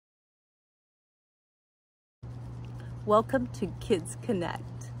Welcome to Kids Connect.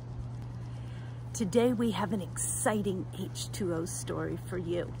 Today we have an exciting H2O story for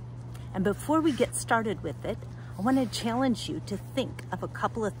you. And before we get started with it, I want to challenge you to think of a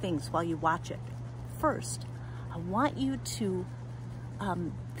couple of things while you watch it. First, I want you to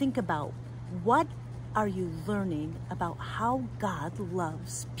think about what are you learning about how God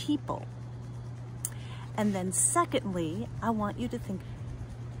loves people. And then secondly, I want you to think,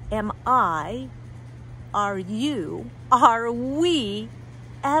 are you, are we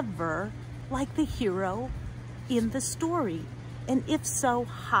ever like the hero in the story? And if so,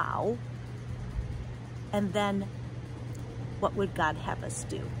 how? And then what would God have us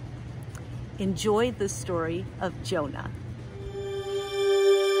do? Enjoy the story of Jonah.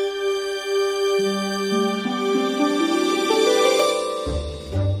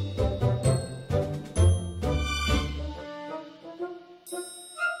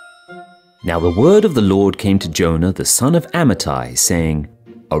 Now the word of the Lord came to Jonah the son of Amittai, saying,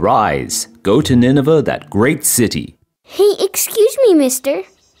 "Arise, go to Nineveh, that great city." Hey, excuse me, mister.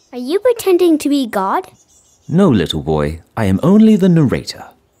 Are you pretending to be God? No, little boy, I am only the narrator.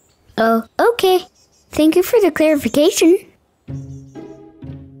 Oh, okay. Thank you for the clarification.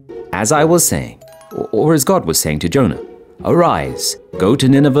 As I was saying, or as God was saying to Jonah, "Arise, go to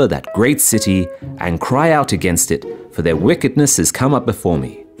Nineveh, that great city, and cry out against it, for their wickedness has come up before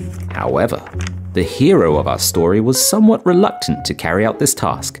me." However, the hero of our story was somewhat reluctant to carry out this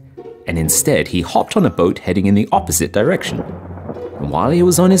task, and instead he hopped on a boat heading in the opposite direction. And while he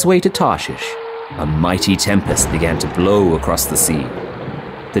was on his way to Tarshish, a mighty tempest began to blow across the sea.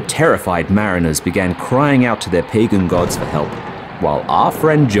 The terrified mariners began crying out to their pagan gods for help, while our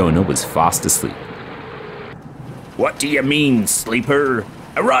friend Jonah was fast asleep. "What do you mean, sleeper?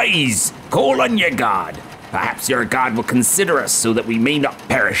 Arise, call on your God. Perhaps your God will consider us so that we may not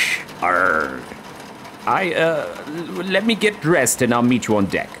perish." Arrgh. Let me get dressed and I'll meet you on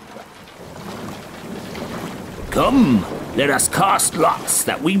deck. "Come, let us cast lots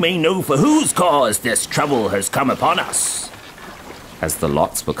that we may know for whose cause this trouble has come upon us." As the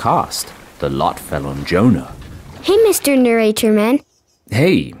lots were cast, the lot fell on Jonah. Hey, Mr. Narrator Man.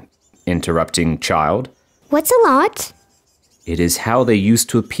 Hey, interrupting child. What's a lot? It is how they used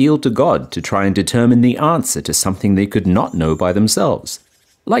to appeal to God to try and determine the answer to something they could not know by themselves,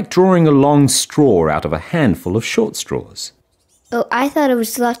 like drawing a long straw out of a handful of short straws. Oh, I thought it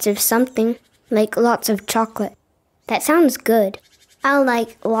was lots of something, like lots of chocolate. That sounds good. I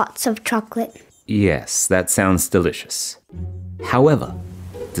like lots of chocolate. Yes, that sounds delicious. However,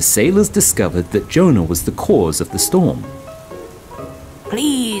 the sailors discovered that Jonah was the cause of the storm.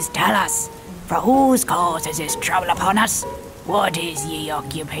 "Please tell us, for whose cause is this trouble upon us? What is ye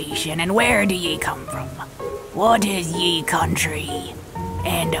occupation, and where do ye come from? What is ye country,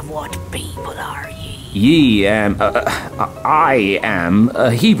 and of what people are ye?" I am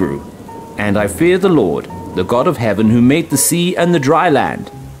a Hebrew, and I fear the Lord, the God of heaven, who made the sea and the dry land.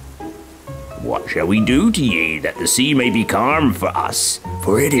 "What shall we do to ye, that the sea may be calm for us?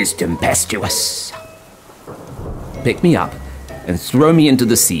 For it is tempestuous." Pick me up and throw me into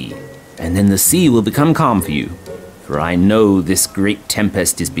the sea, and then the sea will become calm for you. For I know this great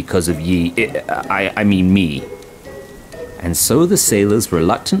tempest is because of me. And so the sailors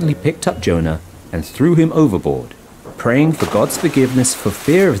reluctantly picked up Jonah and threw him overboard, praying for God's forgiveness for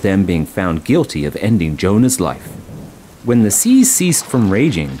fear of them being found guilty of ending Jonah's life. When the sea ceased from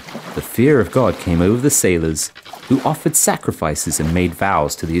raging, the fear of God came over the sailors, who offered sacrifices and made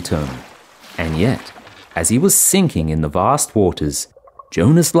vows to the Eternal. And yet, as he was sinking in the vast waters,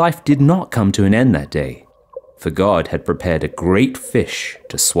 Jonah's life did not come to an end that day, for God had prepared a great fish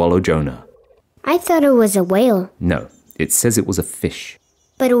to swallow Jonah. I thought it was a whale. No, it says it was a fish.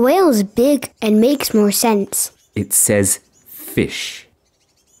 But a whale's big and makes more sense. It says fish.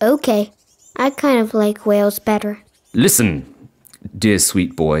 Okay, I kind of like whales better. Listen, dear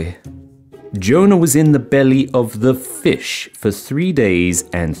sweet boy. Jonah was in the belly of the fish for 3 days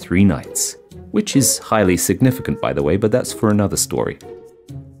and 3 nights, which is highly significant, by the way, but that's for another story.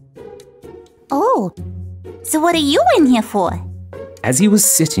 Oh, so what are you in here for? As he was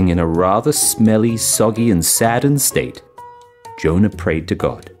sitting in a rather smelly, soggy, and saddened state, Jonah prayed to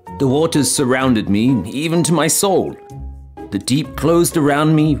God. "The waters surrounded me, even to my soul. The deep closed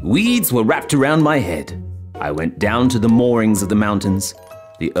around me, weeds were wrapped around my head. I went down to the moorings of the mountains.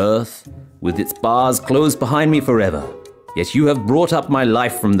 The earth, with its bars, closed behind me forever. Yet you have brought up my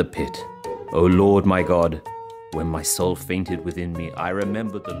life from the pit. O Lord my God, when my soul fainted within me, I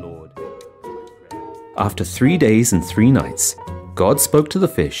remembered the Lord." After 3 days and 3 nights, God spoke to the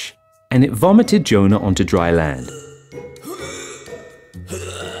fish, and it vomited Jonah onto dry land.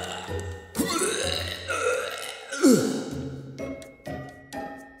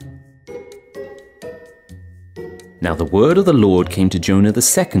 Now the word of the Lord came to Jonah the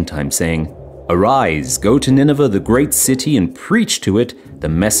second time, saying, "Arise, go to Nineveh, the great city, and preach to it the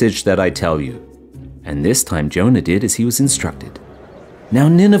message that I tell you." And this time Jonah did as he was instructed. Now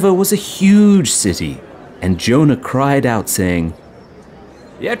Nineveh was a huge city, and Jonah cried out, saying,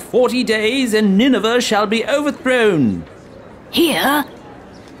 "Yet 40 days, and Nineveh shall be overthrown." Here?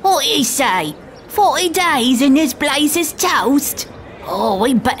 What you say? 40 days and this place is toast? Oh,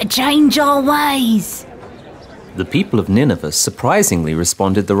 we better change our ways. The people of Nineveh surprisingly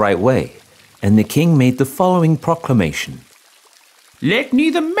responded the right way, and the king made the following proclamation. Let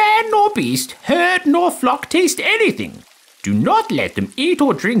neither man nor beast, herd nor flock taste anything. Do not let them eat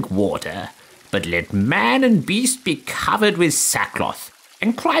or drink water, but let man and beast be covered with sackcloth,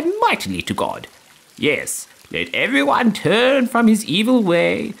 and cry mightily to God. Yes, let everyone turn from his evil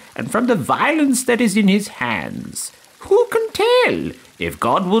way, and from the violence that is in his hands. Who can tell if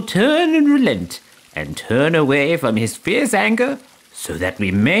God will turn and relent, and turn away from his fierce anger, so that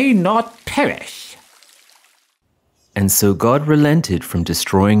we may not perish? And so God relented from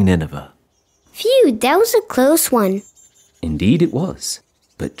destroying Nineveh. Phew, that was a close one. Indeed it was.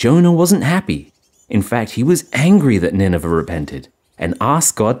 But Jonah wasn't happy. In fact, he was angry that Nineveh repented and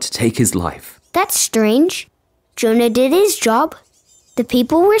asked God to take his life. That's strange. Jonah did his job. The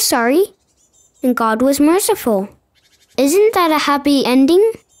people were sorry, and God was merciful. Isn't that a happy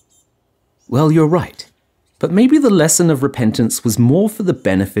ending? Well, you're right. But maybe the lesson of repentance was more for the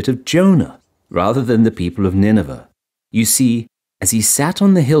benefit of Jonah rather than the people of Nineveh. You see, as he sat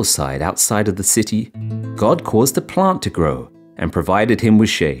on the hillside outside of the city, God caused a plant to grow and provided him with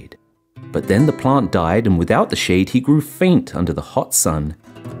shade. But then the plant died, and without the shade he grew faint under the hot sun,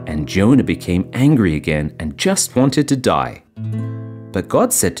 and Jonah became angry again and just wanted to die. But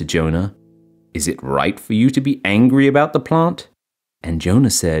God said to Jonah, "Is it right for you to be angry about the plant?" And Jonah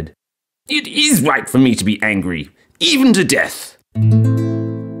said, It is right for me to be angry, even to death.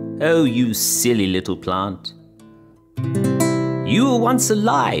 "Oh, you silly little plant. You were once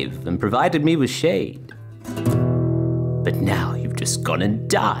alive and provided me with shade. But now you've just gone and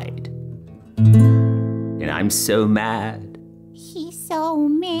died. And I'm so mad. He's so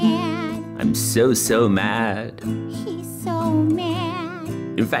mad. I'm so mad. He's so mad.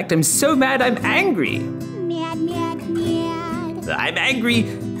 In fact, I'm so mad I'm angry. Mad, mad, mad. I'm angry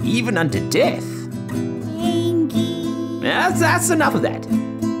even unto death." Angry. That's enough of that.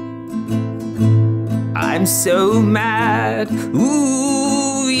 I'm so mad.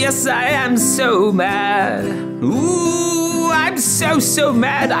 Ooh, yes, I am so mad. Ooh, I'm so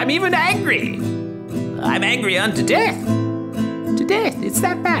mad. I'm even angry. I'm angry unto death. To death. It's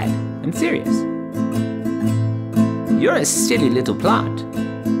that bad. I'm serious. You're a silly little plant.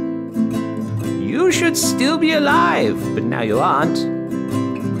 You should still be alive, but now you aren't.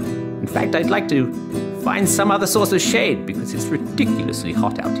 In fact, I'd like to find some other source of shade because it's ridiculously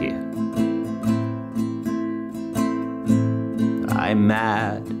hot out here. I'm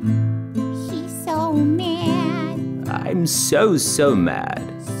mad. He's so mad. I'm so mad.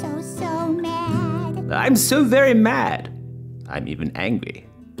 So mad. I'm so very mad. I'm even angry.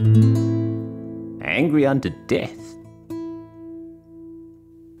 Angry unto death.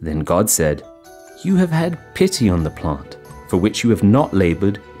 Then God said, "You have had pity on the plant, for which you have not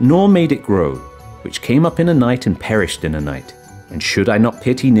labored, nor made it grow, which came up in a night and perished in a night. And should I not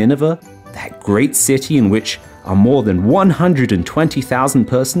pity Nineveh, that great city in which are more than 120,000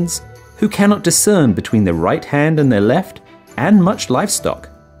 persons, who cannot discern between their right hand and their left, and much livestock?"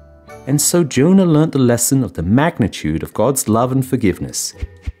 And so Jonah learnt the lesson of the magnitude of God's love and forgiveness,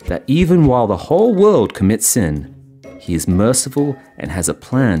 that even while the whole world commits sin, he is merciful and has a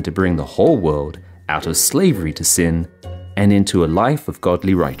plan to bring the whole world out of slavery to sin and into a life of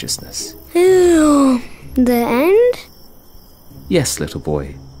godly righteousness. The end? Yes, little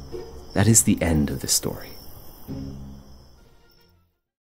boy, that is the end of this story.